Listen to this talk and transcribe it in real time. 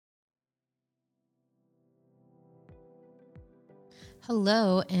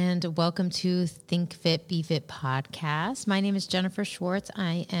Hello and welcome to Think Fit, Be Fit podcast. My name is Jennifer Schwartz.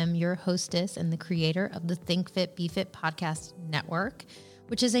 I am your hostess and the creator of the Think Fit, Be Fit podcast network,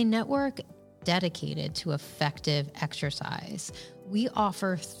 which is a network dedicated to effective exercise. We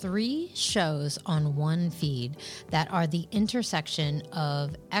offer 3 shows on one feed that are the intersection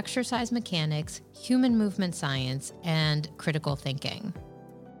of exercise mechanics, human movement science, and critical thinking.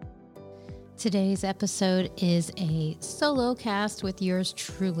 Today's episode is a solo cast with yours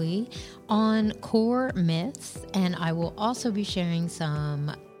truly on core myths, and I will also be sharing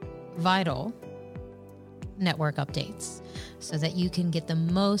some vital network updates so that you can get the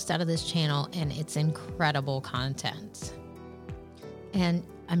most out of this channel and its incredible content. And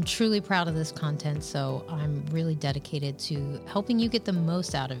I'm truly proud of this content, so I'm really dedicated to helping you get the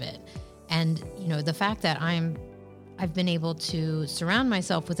most out of it. And, the fact that I've been able to surround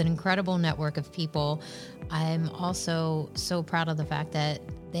myself with an incredible network of people. I'm also so proud of the fact that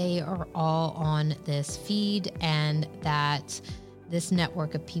they are all on this feed and that this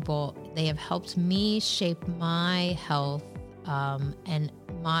network of people, they have helped me shape my health and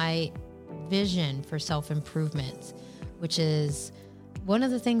my vision for self-improvement, which is one of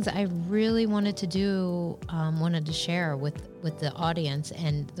the things I really wanted to do, wanted to share with the audience,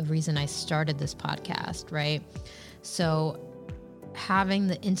 and the reason I started this podcast, right? So having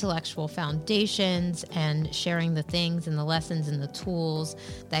the intellectual foundations and sharing the things and the lessons and the tools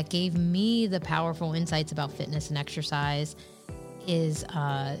that gave me the powerful insights about fitness and exercise is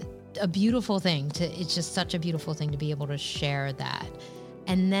a beautiful thing. It's just such a beautiful thing to be able to share that.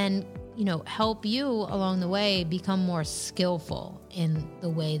 And then, help you along the way become more skillful in the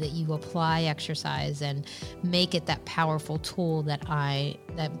way that you apply exercise and make it that powerful tool that I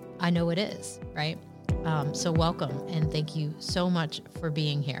know it is, right? So welcome, and thank you so much for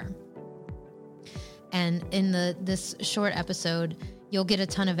being here. And in this short episode, you'll get a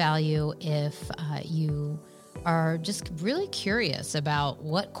ton of value if you are just really curious about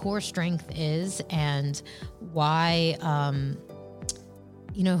what core strength is and why,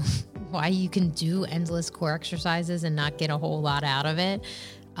 why you can do endless core exercises and not get a whole lot out of it.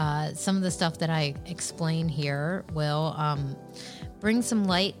 Some of the stuff that I explain here will bring some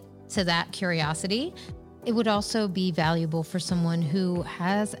light to that curiosity. It would also be valuable for someone who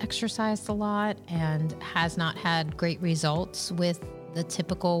has exercised a lot and has not had great results with the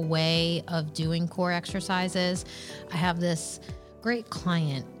typical way of doing core exercises. I have this great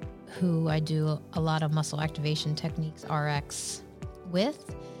client who I do a lot of muscle activation techniques, RX,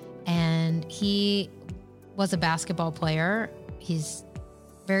 with, and he was a basketball player. He's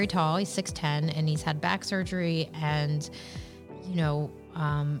very tall, he's 6'10", and he's had back surgery and, he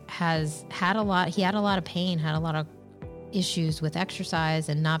had a lot of pain, had a lot of issues with exercise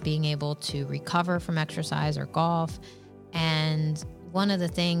and not being able to recover from exercise or golf. And one of the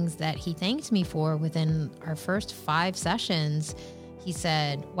things that he thanked me for within our first 5 sessions, he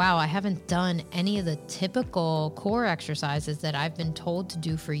said, wow, I haven't done any of the typical core exercises that I've been told to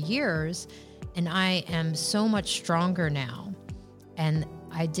do for years, and I am so much stronger now. And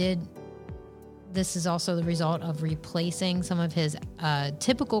this is also the result of replacing some of his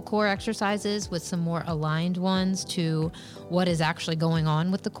typical core exercises with some more aligned ones to what is actually going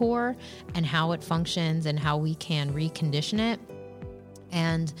on with the core and how it functions and how we can recondition it.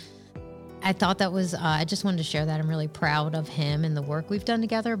 And I thought that was, I just wanted to share that. I'm really proud of him and the work we've done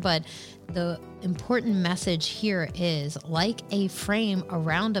together. But the important message here is, like a frame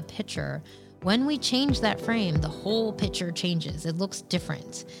around a picture, when we change that frame, the whole picture changes. It looks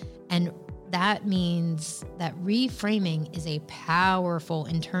different. And that means that reframing is a powerful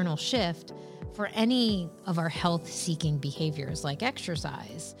internal shift for any of our health-seeking behaviors like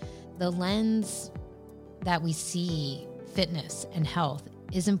exercise. The lens that we see fitness and health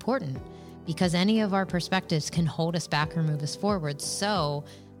is important because any of our perspectives can hold us back or move us forward. So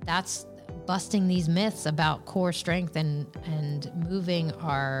that's busting these myths about core strength and moving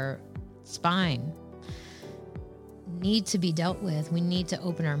our spine need to be dealt with. We need to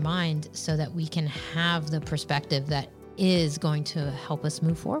open our mind so that we can have the perspective that is going to help us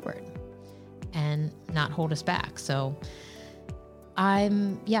move forward and not hold us back. So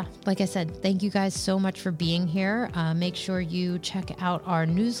like I said, thank you guys so much for being here. Make sure you check out our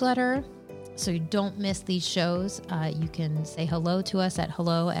newsletter so you don't miss these shows. You can say hello to us at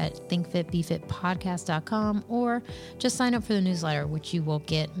hello@thinkfitbefitpodcast.com, or just sign up for the newsletter, which you will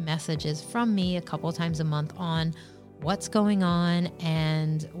get messages from me a couple times a month on what's going on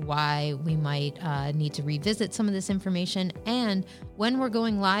and why we might need to revisit some of this information, and when we're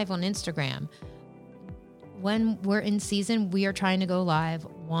going live on Instagram. When we're in season, we are trying to go live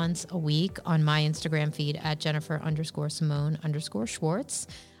once a week on my Instagram feed at Jennifer_Simone_Schwartz.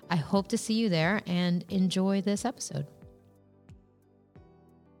 I hope to see you there and enjoy this episode.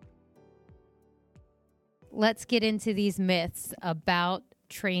 Let's get into these myths about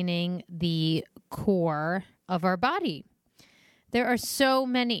training the core of our body. There are so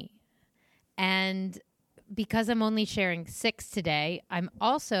many. And because I'm only sharing 6 today, I'm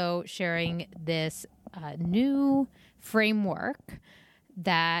also sharing this new framework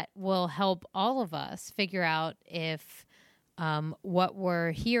that will help all of us figure out if what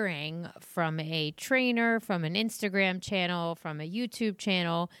we're hearing from a trainer, from an Instagram channel, from a YouTube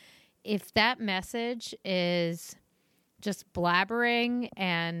channel, if that message is just blabbering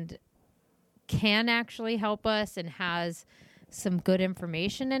and can actually help us and has some good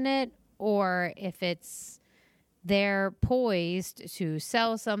information in it, or if it's they're poised to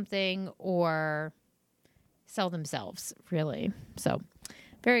sell something or sell themselves, really. So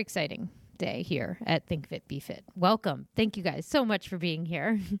very exciting day here at Think Fit, Be Fit. Welcome. Thank you guys so much for being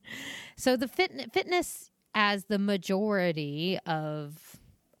here. So the fitness, as the majority of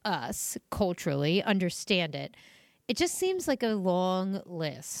us culturally understand it, it just seems like a long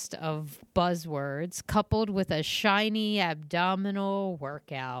list of buzzwords coupled with a shiny abdominal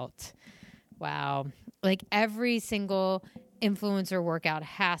workout. Wow. Like every single influencer workout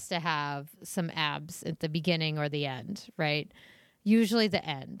has to have some abs at the beginning or the end, right? Usually the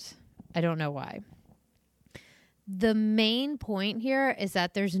end. I don't know why. The main point here is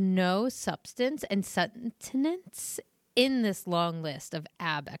that there's no substance and sustenance in this long list of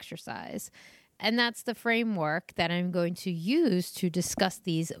ab exercise. And that's the framework that I'm going to use to discuss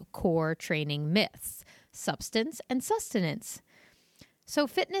these core training myths, substance and sustenance. So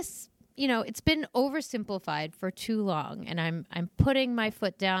fitness, it's been oversimplified for too long, and I'm putting my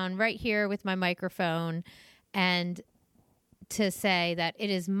foot down right here with my microphone and to say that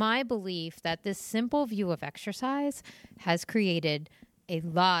it is my belief that this simple view of exercise has created a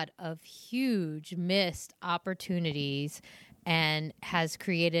lot of huge missed opportunities and has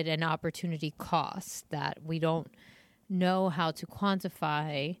created an opportunity cost that we don't know how to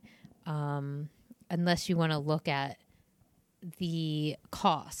quantify unless you want to look at the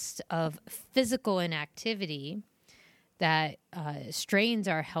cost of physical inactivity that strains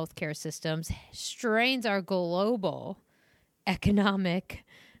our healthcare systems, strains our global economic,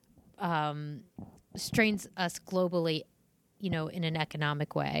 strains us globally, in an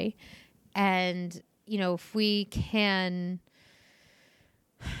economic way. And, if we can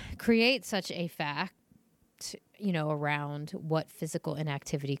create such a fact, around what physical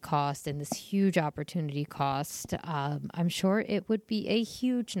inactivity cost and this huge opportunity cost, I'm sure it would be a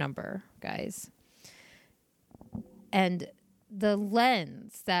huge number, guys. And the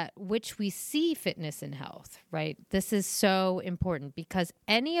lens that which we see fitness and health, right? This is so important because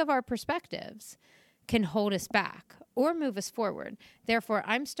any of our perspectives can hold us back or move us forward. Therefore,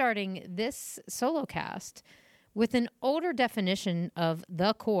 I'm starting this solo cast with an older definition of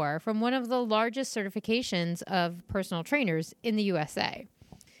the core from one of the largest certifications of personal trainers in the USA.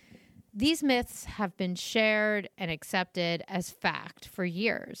 These myths have been shared and accepted as fact for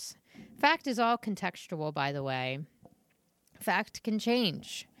years. Fact is all contextual, by the way. Fact can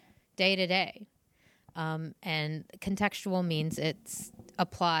change day to day. And contextual means it's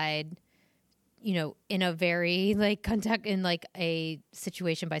applied, in a very in a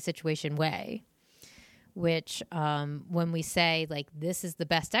situation by situation way. Which when we say this is the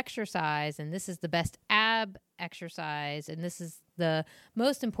best exercise and this is the best ab exercise and this is the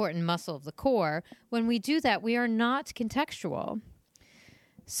most important muscle of the core, when we do that, we are not contextual.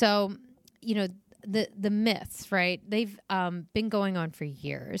 So, the myths, right? They've been going on for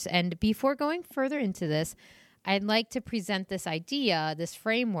years. And before going further into this, I'd like to present this idea, this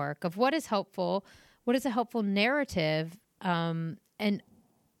framework of what is helpful, what is a helpful narrative, and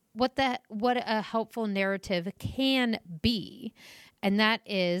what a helpful narrative can be. And that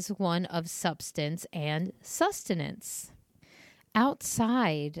is one of substance and sustenance.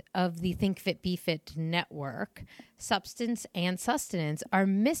 Outside of the Think Fit, Be Fit network, substance and sustenance are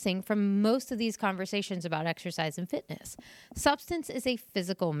missing from most of these conversations about exercise and fitness. Substance is a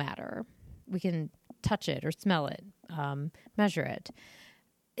physical matter. We can touch it or smell it, measure it.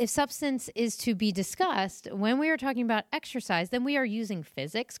 If substance is to be discussed, when we are talking about exercise, then we are using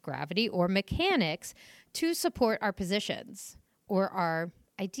physics, gravity, or mechanics to support our positions or our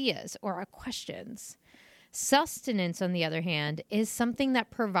ideas or our questions. Sustenance, on the other hand, is something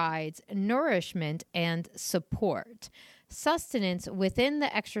that provides nourishment and support. Sustenance within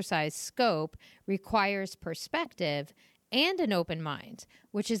the exercise scope requires perspective and an open mind,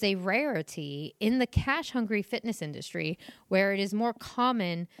 which is a rarity in the cash-hungry fitness industry, where it is more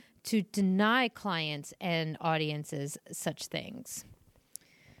common to deny clients and audiences such things.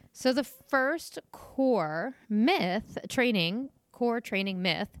 So the first core training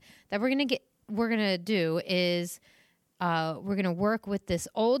myth that we're gonna do is we're gonna work with this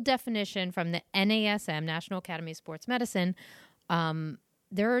old definition from the NASM, National Academy of Sports Medicine.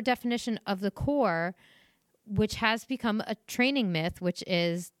 Their definition of the core, which has become a training myth, which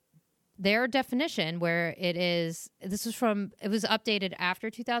is their definition, where it was updated after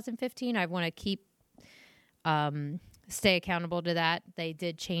 2015. I want to keep stay accountable to that. They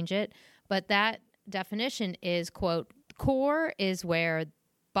did change it, but that definition is, quote, core is where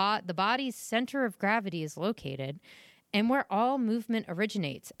the body's center of gravity is located and where all movement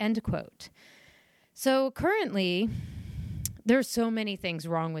originates, end quote. So currently, there's so many things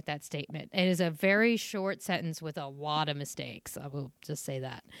wrong with that statement. It is a very short sentence with a lot of mistakes. I will just say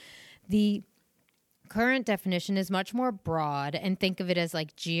that. The current definition is much more broad, and think of it as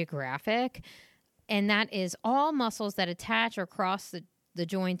like geographic. And that is all muscles that attach or cross the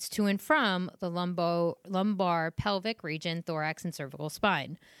joints to and from the lumbar, pelvic region, thorax, and cervical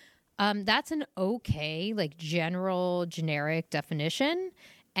spine. That's an okay, like general, generic definition,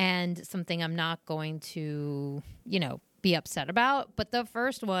 and something I'm not going to, be upset about. But the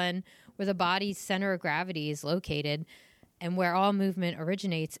first one, where the body's center of gravity is located and where all movement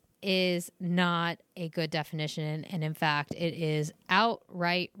originates, is not a good definition. And in fact, it is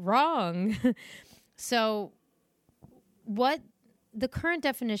outright wrong. So what the current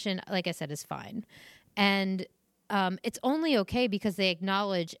definition, like I said, is fine. And it's only okay because they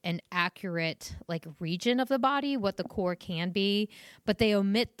acknowledge an accurate region of the body, what the core can be, but they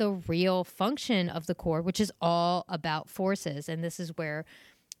omit the real function of the core, which is all about forces. And this is where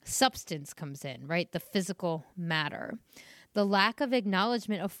substance comes in, right? The physical matter. The lack of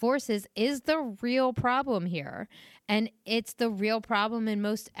acknowledgement of forces is the real problem here. And it's the real problem in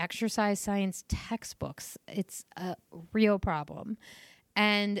most exercise science textbooks. It's a real problem.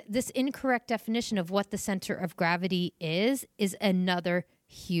 And this incorrect definition of what the center of gravity is another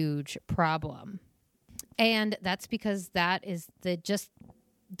huge problem. And that's because that is the just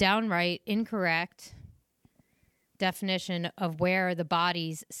downright incorrect definition of where the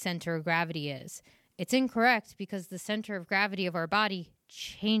body's center of gravity is. It's incorrect because the center of gravity of our body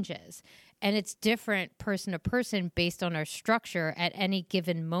changes, and it's different person to person based on our structure at any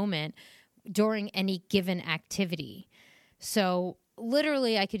given moment during any given activity. So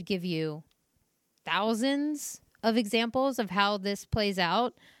literally, I could give you thousands of examples of how this plays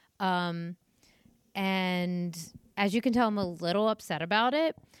out. And as you can tell, I'm a little upset about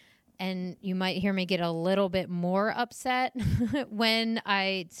it. And you might hear me get a little bit more upset when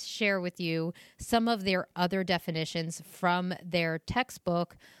I share with you some of their other definitions from their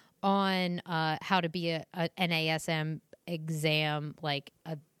textbook on how to be a NASM exam, like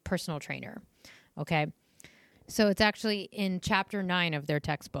a personal trainer. Okay. So it's actually in chapter 9 of their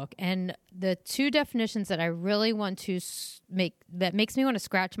textbook. And the two definitions that I really want to make, that makes me want to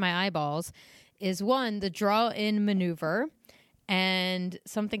scratch my eyeballs, is one, the draw-in maneuver, and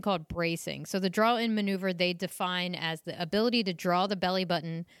something called bracing. So the draw-in maneuver, they define as the ability to draw the belly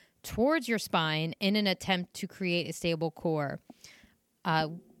button towards your spine in an attempt to create a stable core.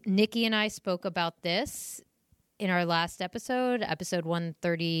 Nikki and I spoke about this in our last episode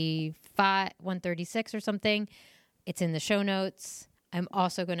 135, 136 or something. It's in the show notes. I'm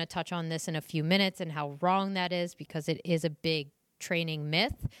also going to touch on this in a few minutes and how wrong that is, because it is a big training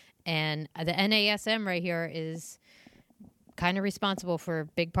myth. And the NASM right here is kind of responsible for a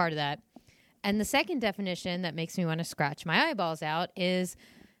big part of that. And the second definition that makes me want to scratch my eyeballs out is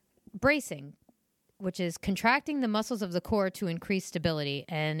bracing, which is contracting the muscles of the core to increase stability.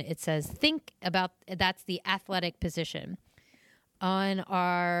 And it says, think about, that's the athletic position. On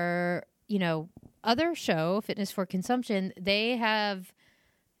our, other show, Fitness for Consumption, they have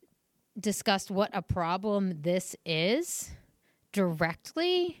discussed what a problem this is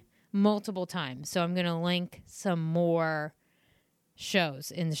directly multiple times. So I'm going to link some more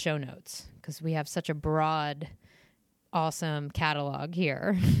shows in the show notes, because we have such a broad, awesome catalog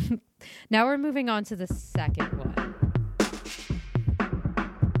here. Now we're moving on to the second one.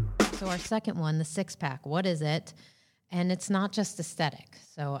 So our second one, the six-pack, what is it? And it's not just aesthetic.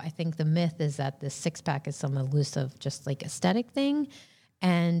 So I think the myth is that the six-pack is some elusive, just aesthetic thing.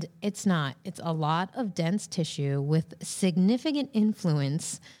 And it's not. It's a lot of dense tissue with significant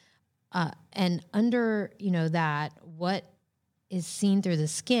influence. And under, that, what is seen through the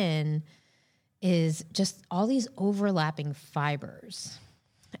skin is just all these overlapping fibers.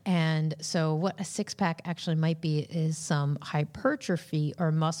 And so what a six pack actually might be is some hypertrophy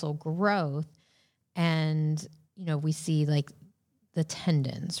or muscle growth. And, we see like the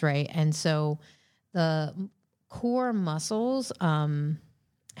tendons, right? And so the core muscles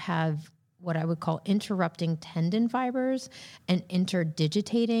have what I would call interrupting tendon fibers and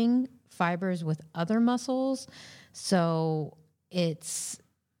interdigitating fibers with other muscles. So it's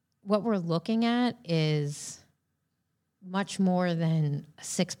what we're looking at is much more than a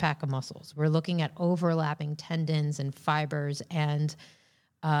six pack of muscles. We're looking at overlapping tendons and fibers and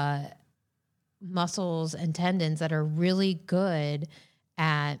muscles and tendons that are really good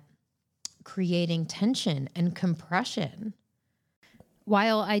at creating tension and compression.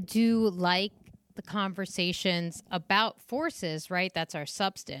 While I do like the conversations about forces, right? That's our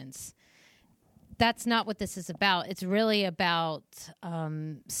substance. That's not what this is about. It's really about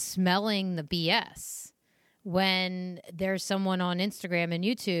smelling the BS. When there's someone on Instagram and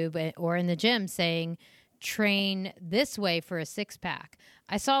YouTube or in the gym saying, train this way for a six pack.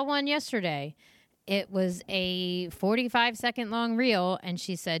 I saw one yesterday. It was a 45-second long reel, and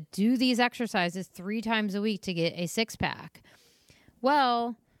she said, do these exercises 3 times a week to get a six pack.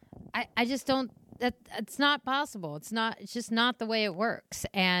 Well, I just don't, it's not possible. It's just not the way it works.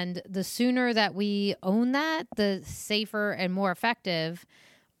 And the sooner that we own that, the safer and more effective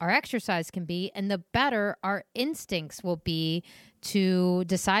our exercise can be, and the better our instincts will be to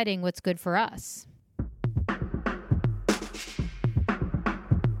deciding what's good for us.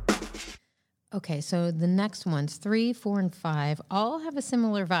 Okay, so the next ones, 3, 4, and 5, all have a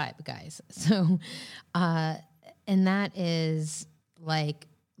similar vibe, guys. So, and that is like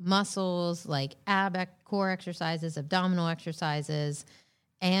muscles, like core exercises, abdominal exercises,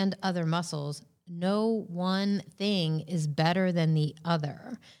 and other muscles. No one thing is better than the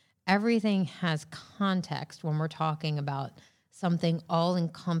other. Everything has context when we're talking about something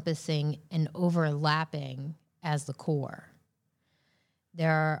all-encompassing and overlapping as the core.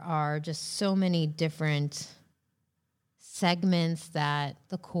 There are just so many different segments that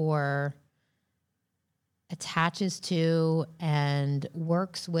the core attaches to and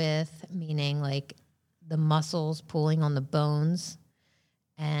works with, meaning like the muscles pulling on the bones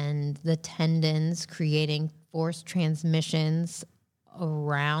and the tendons creating force transmissions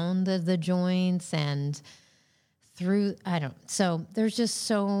around the joints and through, so there's just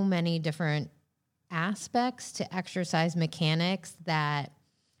so many different aspects to exercise mechanics that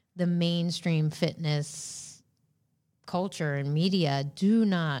the mainstream fitness culture and media do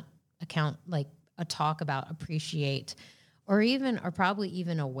not talk about, appreciate, or are probably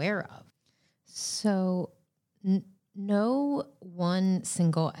even aware of. So no one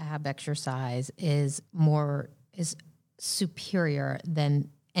single ab exercise is superior than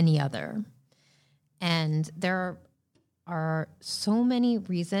any other. And there are so many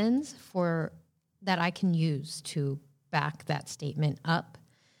reasons that I can use to back that statement up.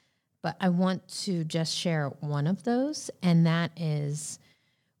 But I want to just share one of those, and that is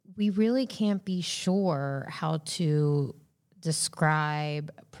we really can't be sure how to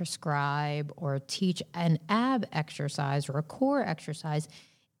describe, prescribe, or teach an ab exercise or a core exercise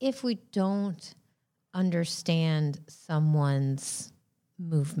if we don't understand someone's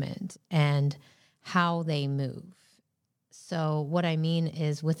movement and how they move. So what I mean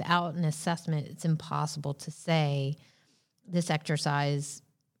is without an assessment, it's impossible to say this exercise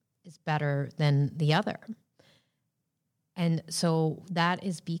is better than the other. And so that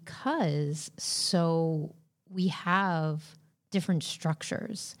is because we have different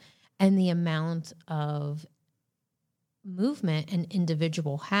structures, and the amount of movement an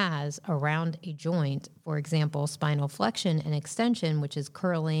individual has around a joint, for example, spinal flexion and extension, which is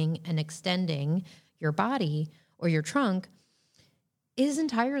curling and extending your body or your trunk, is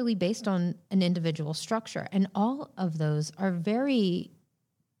entirely based on an individual structure. And all of those are very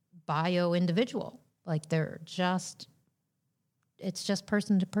bio-individual. Like it's just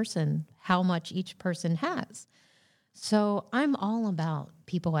person to person, how much each person has. So I'm all about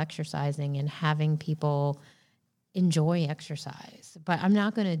people exercising and having people enjoy exercise, but I'm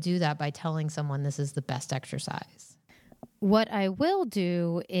not going to do that by telling someone this is the best exercise. What I will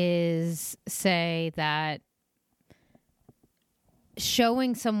do is say that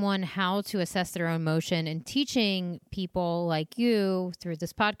showing someone how to assess their own motion and teaching people like you through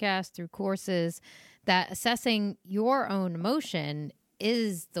this podcast, through courses, that assessing your own motion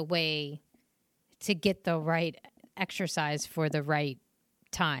is the way to get the right exercise for the right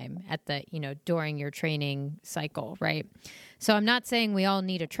time at the, during your training cycle, right? So I'm not saying we all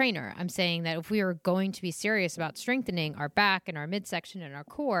need a trainer. I'm saying that if we are going to be serious about strengthening our back and our midsection and our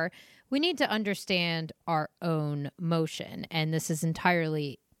core, we need to understand our own motion. And this is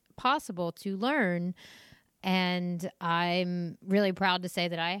entirely possible to learn. And I'm really proud to say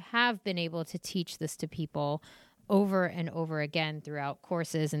that I have been able to teach this to people over and over again throughout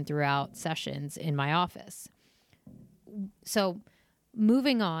courses and throughout sessions in my office. So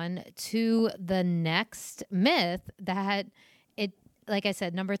moving on to the next myth that like I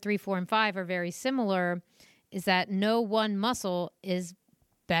said, number 3, 4, and 5 are very similar, is that no one muscle is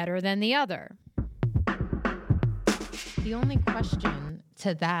better than the other. The only question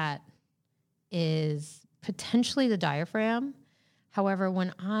to that is potentially the diaphragm. However,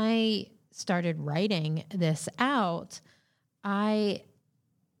 when I started writing this out, I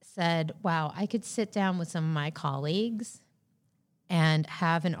said, wow, I could sit down with some of my colleagues and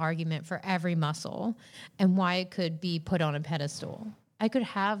have an argument for every muscle and why it could be put on a pedestal. I could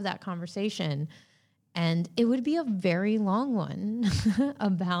have that conversation, and it would be a very long one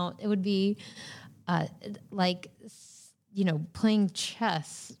it would be playing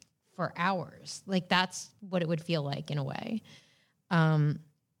chess for hours. Like, that's what it would feel like in a way. And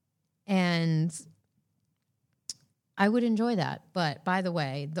I would enjoy that. But by the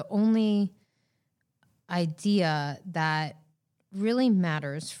way, the only idea that really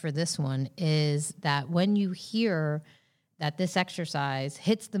matters for this one is that when you hear that this exercise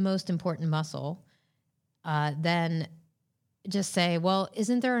hits the most important muscle, then just say, well,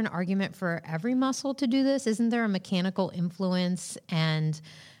 isn't there an argument for every muscle to do this? Isn't there a mechanical influence and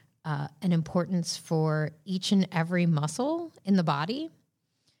an importance for each and every muscle in the body?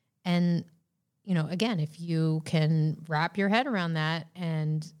 And, again, if you can wrap your head around that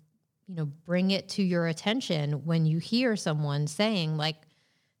and, bring it to your attention when you hear someone saying, like,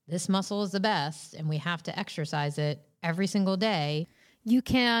 this muscle is the best and we have to exercise it every single day. You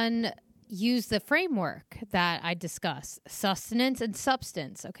can use the framework that I discussed, sustenance and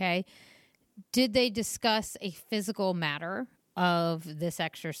substance, okay? Did they discuss a physical matter of this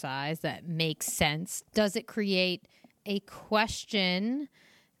exercise that makes sense? Does it create a question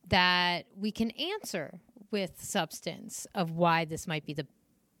that we can answer with substance of why this might be the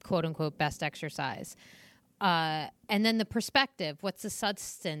quote-unquote best exercise? And then the perspective. What's the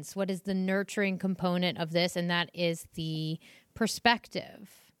substance? What is the nurturing component of this? And that is the perspective.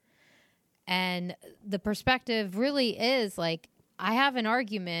 And the perspective really is like, I have an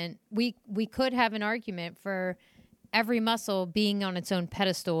argument. We could have an argument for every muscle being on its own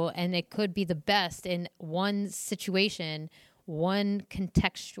pedestal, and it could be the best in one situation, one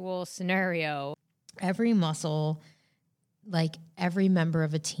contextual scenario. Every muscle, like every member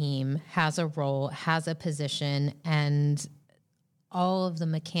of a team, has a role, has a position, and all of the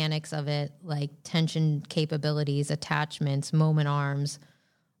mechanics of it, like tension capabilities, attachments, moment arms,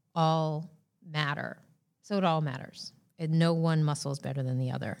 all matter. So it all matters. And no one muscle is better than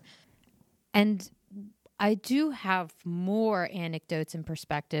the other. And I do have more anecdotes and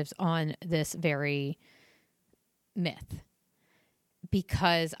perspectives on this very myth,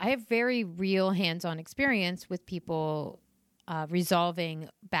 because I have very real hands-on experience with people resolving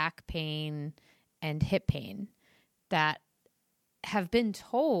back pain and hip pain that have been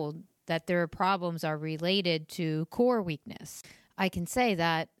told that their problems are related to core weakness. I can say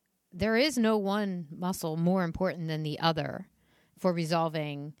that there is no one muscle more important than the other for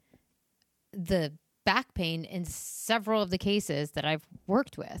resolving the back pain in several of the cases that I've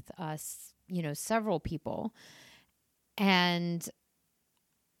worked with, several people. And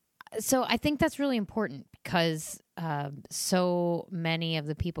so I think that's really important, because so many of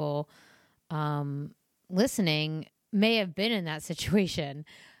the people listening may have been in that situation,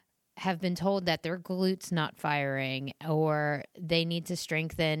 have been told that their glutes not firing, or they need to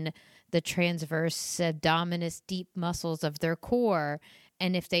strengthen the transverse abdominis deep muscles of their core.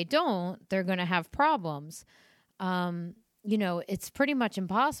 And if they don't, they're going to have problems. It's pretty much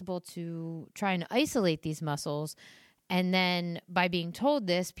impossible to try and isolate these muscles. And then by being told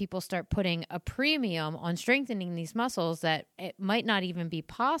this, people start putting a premium on strengthening these muscles that it might not even be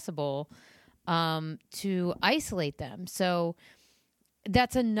possible to isolate them. So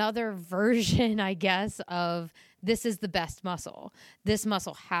that's another version, I guess, of this is the best muscle. This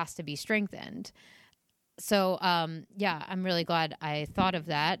muscle has to be strengthened. So, I'm really glad I thought of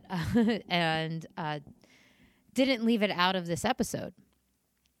that and didn't leave it out of this episode.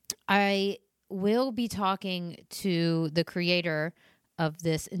 I will be talking to the creator of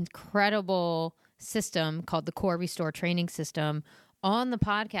this incredible system called the Core Restore Training System on the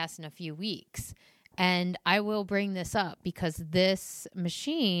podcast in a few weeks. And I will bring this up because this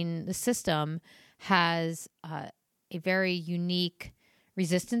machine, the system, has a very unique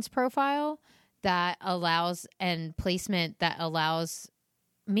resistance profile that allows, and placement that allows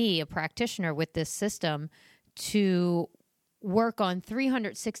me, a practitioner with this system, to work on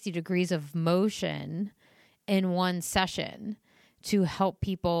 360 degrees of motion in one session to help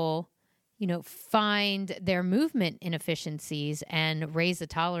people, find their movement inefficiencies and raise the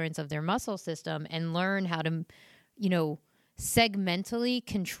tolerance of their muscle system and learn how to, segmentally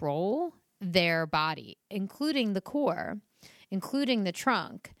control their body, including the core, including the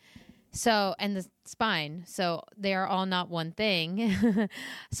trunk. So, and the spine. So they are all not one thing.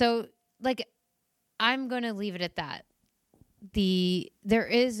 So I'm going to leave it at that. There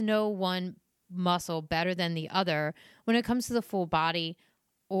is no one muscle better than the other when it comes to the full body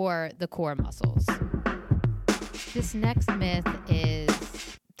or the core muscles. This next myth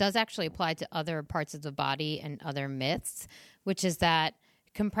does actually apply to other parts of the body and other myths, which is that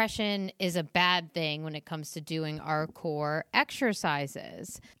compression is a bad thing when it comes to doing our core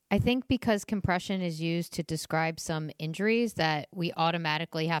exercises. I think because compression is used to describe some injuries that we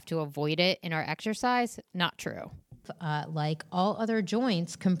automatically have to avoid it in our exercise. Not true. Like all other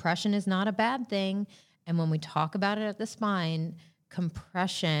joints, compression is not a bad thing. And when we talk about it at the spine,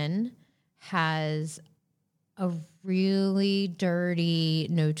 compression has a really dirty,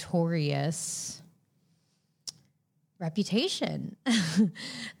 notorious reputation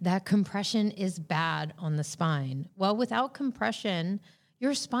that compression is bad on the spine. Well, without compression,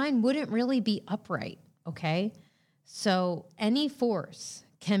 your spine wouldn't really be upright, okay? So any force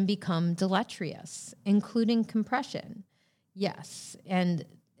can become deleterious, including compression. Yes, and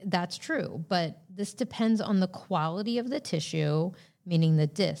that's true, but this depends on the quality of the tissue, meaning the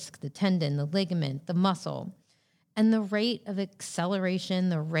disc, the tendon, the ligament, the muscle, and the rate of acceleration,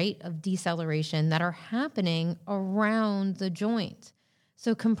 the rate of deceleration that are happening around the joint.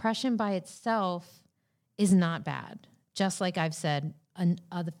 So compression by itself is not bad. Just like I've said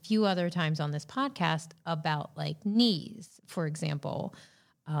a few other times on this podcast about like knees, for example.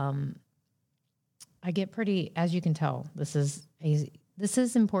 I get pretty, as you can tell, this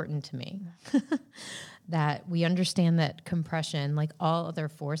is important to me that we understand that compression, like all other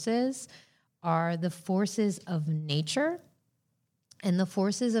forces, are the forces of nature, and the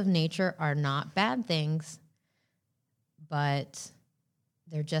forces of nature are not bad things, but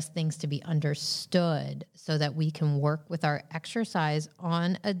they're just things to be understood so that we can work with our exercise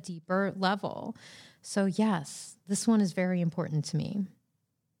on a deeper level. So yes, this one is very important to me.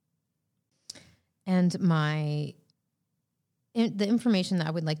 And the information that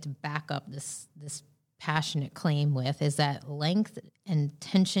I would like to back up this passionate claim with is that length and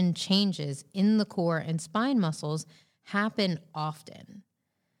tension changes in the core and spine muscles happen often.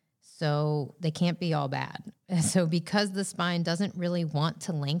 So they can't be all bad. So because the spine doesn't really want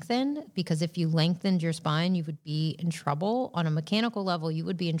to lengthen, because if you lengthened your spine, you would be in trouble. On a mechanical level, you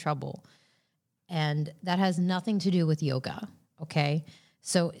would be in trouble. And that has nothing to do with yoga, okay?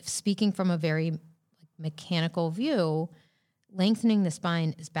 So speaking from a very mechanical view, lengthening the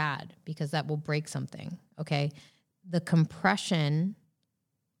spine is bad because that will break something, okay? The compression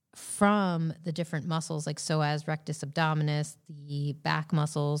from the different muscles like psoas, rectus abdominis, the back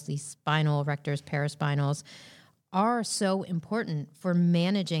muscles, the spinal erectors, paraspinals, are so important for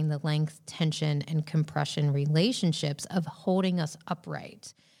managing the length, tension, and compression relationships of holding us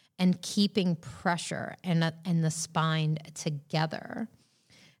upright and keeping pressure and the spine together.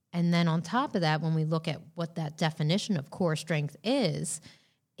 And then on top of that, when we look at what that definition of core strength is,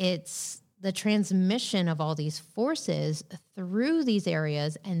 it's the transmission of all these forces through these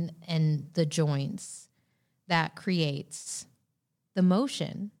areas and the joints that creates the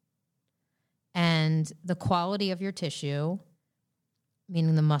motion and the quality of your tissue,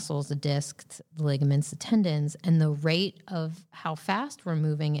 meaning the muscles, the discs, the ligaments, the tendons, and the rate of how fast we're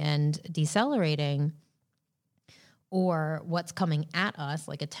moving and decelerating, or what's coming at us,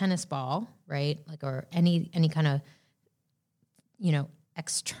 like a tennis ball, right? Like, or any kind of,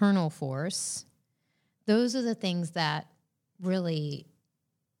 external force. Those are the things that really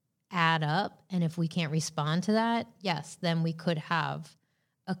add up. And if we can't respond to that, yes, then we could have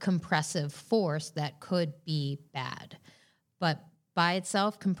a compressive force that could be bad. But by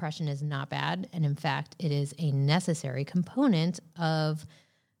itself, compression is not bad. And in fact, it is a necessary component of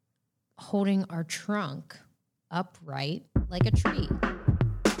holding our trunk upright like a tree.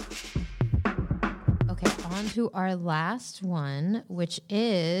 Okay, on to our last one, which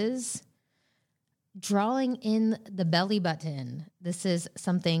is drawing in the belly button. This is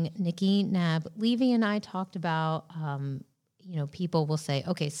something Nikki Nab-Levy and I talked about. People will say,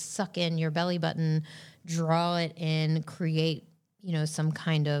 okay, suck in your belly button, draw it in, create, some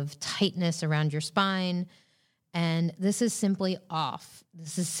kind of tightness around your spine. And this is simply off.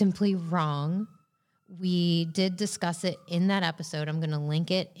 This is simply wrong. We did discuss it in that episode. I'm going to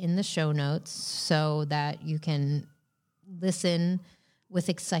link it in the show notes so that you can listen with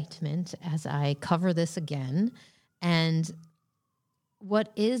excitement as I cover this again. And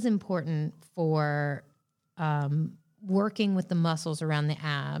what is important for working with the muscles around the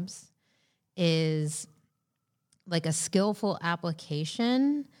abs is like a skillful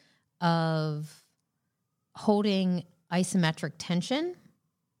application of holding isometric tension,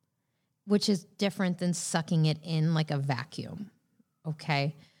 which is different than sucking it in like a vacuum.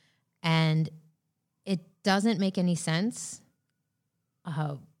 Okay. And it doesn't make any sense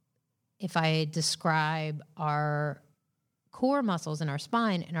if I describe our core muscles in our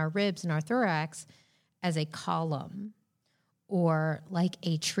spine and our ribs and our thorax as a column or like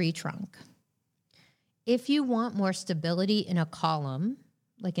a tree trunk. If you want more stability in a column,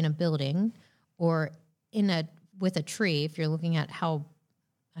 like in a building or with a tree, if you're looking at how,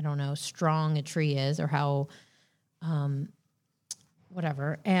 I don't know, strong a tree is or how,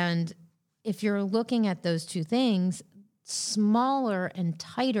 whatever. And if you're looking at those two things, smaller and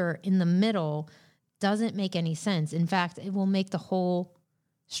tighter in the middle doesn't make any sense. In fact, it will make the whole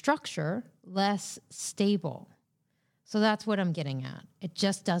structure less stable. So that's what I'm getting at. It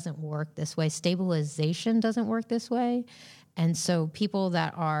just doesn't work this way. Stabilization doesn't work this way. And so people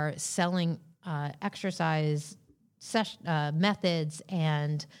that are selling exercise methods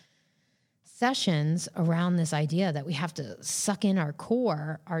and sessions around this idea that we have to suck in our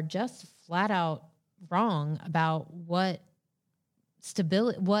core are just flat out wrong about what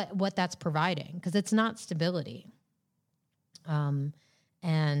stability, what that's providing, because it's not stability.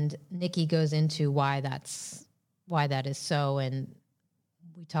 And Nikki goes into why that is so, and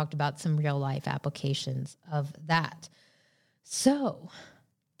we talked about some real life applications of that. So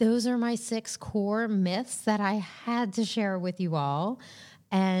those are my 6 core myths that I had to share with you all.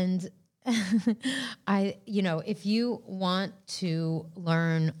 And if you want to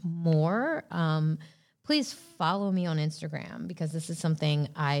learn more, please follow me on Instagram, because this is something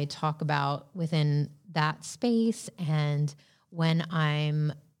I talk about within that space. And when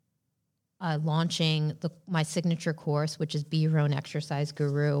I'm launching my signature course, which is Be Your Own Exercise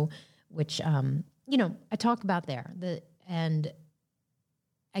Guru, which, I talk about there. And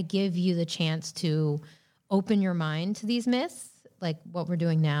I give you the chance to open your mind to these myths, like what we're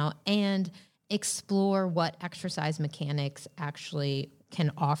doing now, and explore what exercise mechanics actually can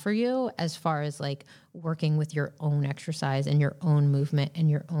offer you as far as like working with your own exercise and your own movement and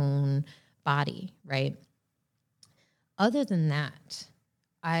your own body, right? Other than that,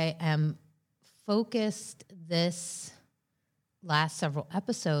 I am focused this last several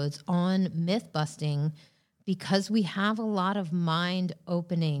episodes on myth busting because we have a lot of mind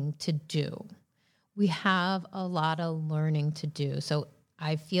opening to do. We have a lot of learning to do. So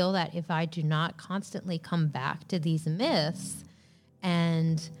I feel that if I do not constantly come back to these myths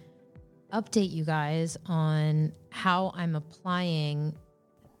and update you guys on how I'm applying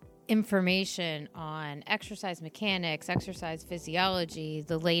information on exercise mechanics, exercise physiology,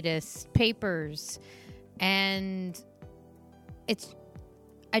 the latest papers, and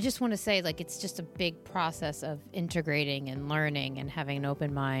I just want to say, like, it's just a big process of integrating and learning and having an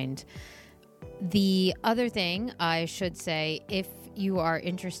open mind. The other thing I should say, if you are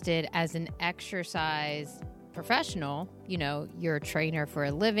interested as an exercise professional, you're a trainer for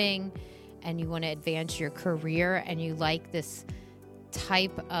a living and you want to advance your career and you like this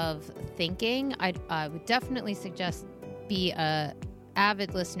type of thinking, I would definitely suggest be a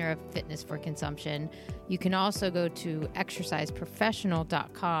avid listener of Fitness for Consumption. You can also go to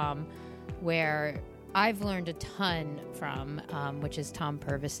exerciseprofessional.com, where I've learned a ton from, which is Tom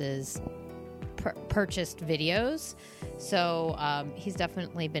Purvis's purchased videos. So he's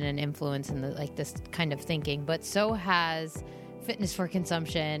definitely been an influence in this kind of thinking, but so has Fitness for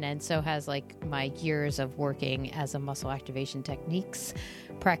Consumption, and so has my years of working as a muscle activation techniques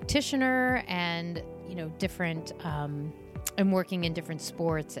practitioner, and different I'm working in different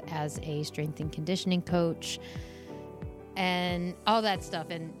sports as a strength and conditioning coach and all that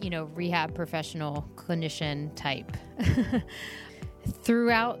stuff, and rehab professional clinician type.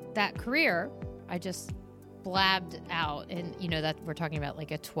 Throughout that career, I just blabbed out, and that we're talking about a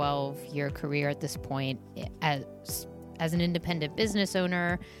 12-year career at this point as an independent business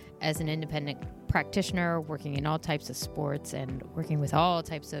owner, as an independent practitioner, working in all types of sports and working with all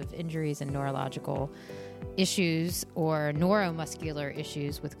types of injuries and neurological issues or neuromuscular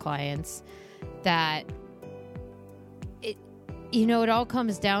issues with clients, that it all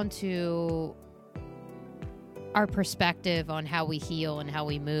comes down to our perspective on how we heal and how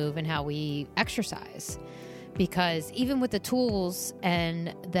we move and how we exercise. Because even with the tools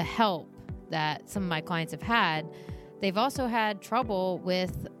and the help that some of my clients have had, they've also had trouble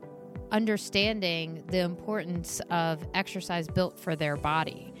with, understanding the importance of exercise built for their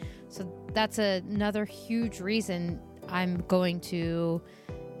body. So that's another huge reason I'm going to,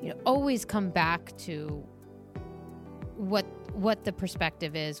 always come back to what the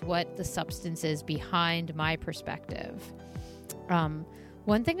perspective is, what the substance is behind my perspective.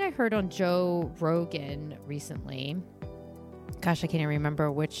 One thing I heard on Joe Rogan recently, gosh, I can't even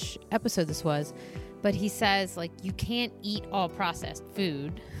remember which episode this was, but he says, you can't eat all processed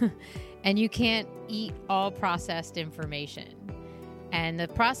food and you can't eat all processed information. And the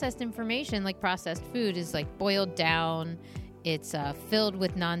processed information, like processed food, is boiled down. It's filled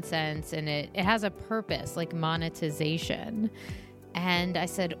with nonsense, and it has a purpose, like monetization. And I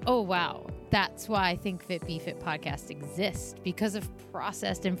said, oh, wow, that's why I think Fit Be Fit podcast exists, because of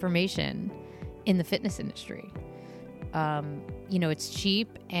processed information in the fitness industry. It's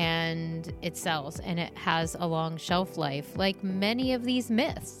cheap and it sells, and it has a long shelf life, like many of these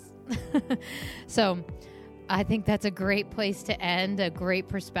myths. So I think that's a great place to end, a great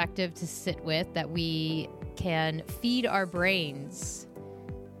perspective to sit with, that we can feed our brains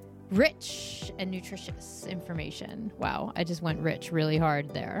rich and nutritious information. Wow, I just went rich really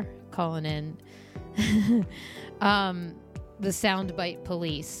hard there, calling in the soundbite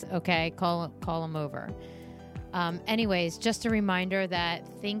police. Okay, call them over. Anyways, just a reminder that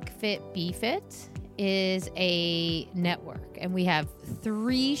Think Fit Be Fit is a network, and we have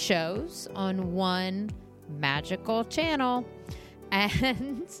 3 shows on one magical channel,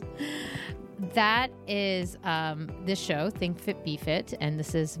 and that is this show, Think Fit Be Fit, and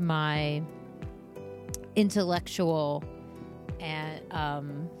this is my intellectual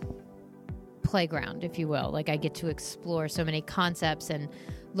and playground, if you will. I get to explore so many concepts and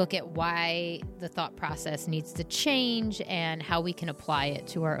look at why the thought process needs to change and how we can apply it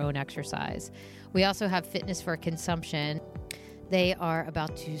to our own exercise. We also have Fitness for Consumption. They are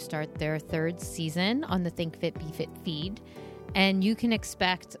about to start their 3rd season on the Think Fit Be Fit feed, and you can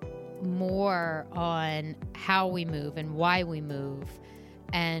expect more on how we move and why we move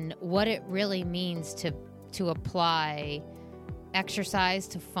and what it really means to apply exercise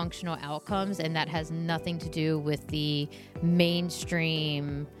to functional outcomes. And that has nothing to do with the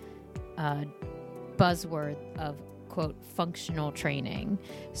mainstream buzzword of, quote, functional training.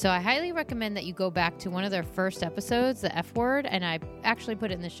 So I highly recommend that you go back to one of their first episodes, the F word, and I actually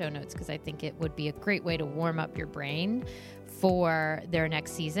put it in the show notes because I think it would be a great way to warm up your brain for their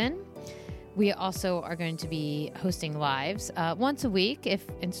next season. We also are going to be hosting lives once a week if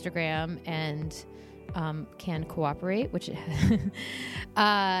Instagram and can cooperate, which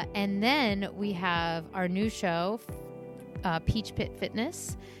and then we have our new show, Peach Pit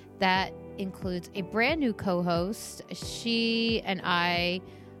Fitness, that includes a brand new co-host. She and I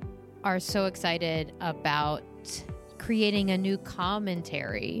are so excited about creating a new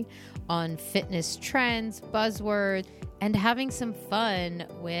commentary on fitness trends, buzzwords, and having some fun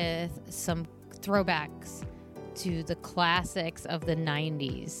with some throwbacks to the classics of the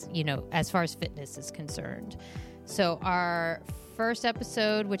 90s, as far as fitness is concerned. So our first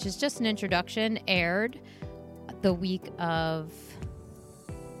episode, which is just an introduction, aired the week of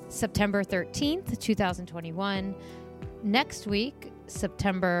September 13th, 2021. Next week,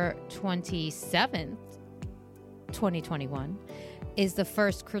 September 27th, 2021, is the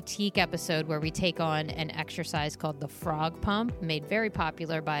first critique episode where we take on an exercise called the frog pump, made very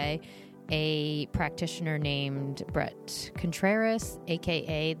popular by a practitioner named Brett Contreras,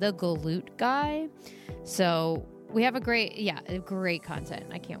 aka the Glute Guy. So we have a great content.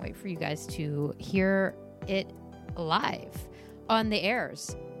 I can't wait for you guys to hear it live on the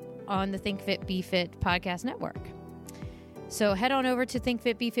airs on the Think Fit Be Fit podcast network. So head on over to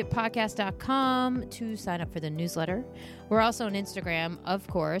thinkfitbefitpodcast.com to sign up for the newsletter. We're also on Instagram, of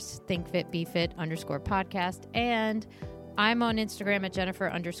course, thinkfitbefit_podcast. And I'm on Instagram at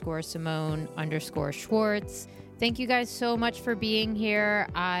Jennifer_Simone_Schwartz. Thank you guys so much for being here.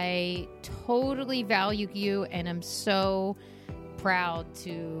 I totally value you, and I'm so proud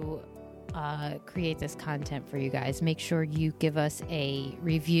to create this content for you guys. Make sure you give us a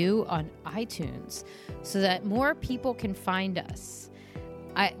review on iTunes so that more people can find us.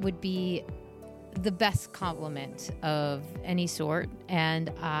 It would be the best compliment of any sort,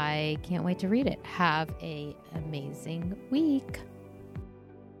 and I can't wait to read it. Have an amazing week.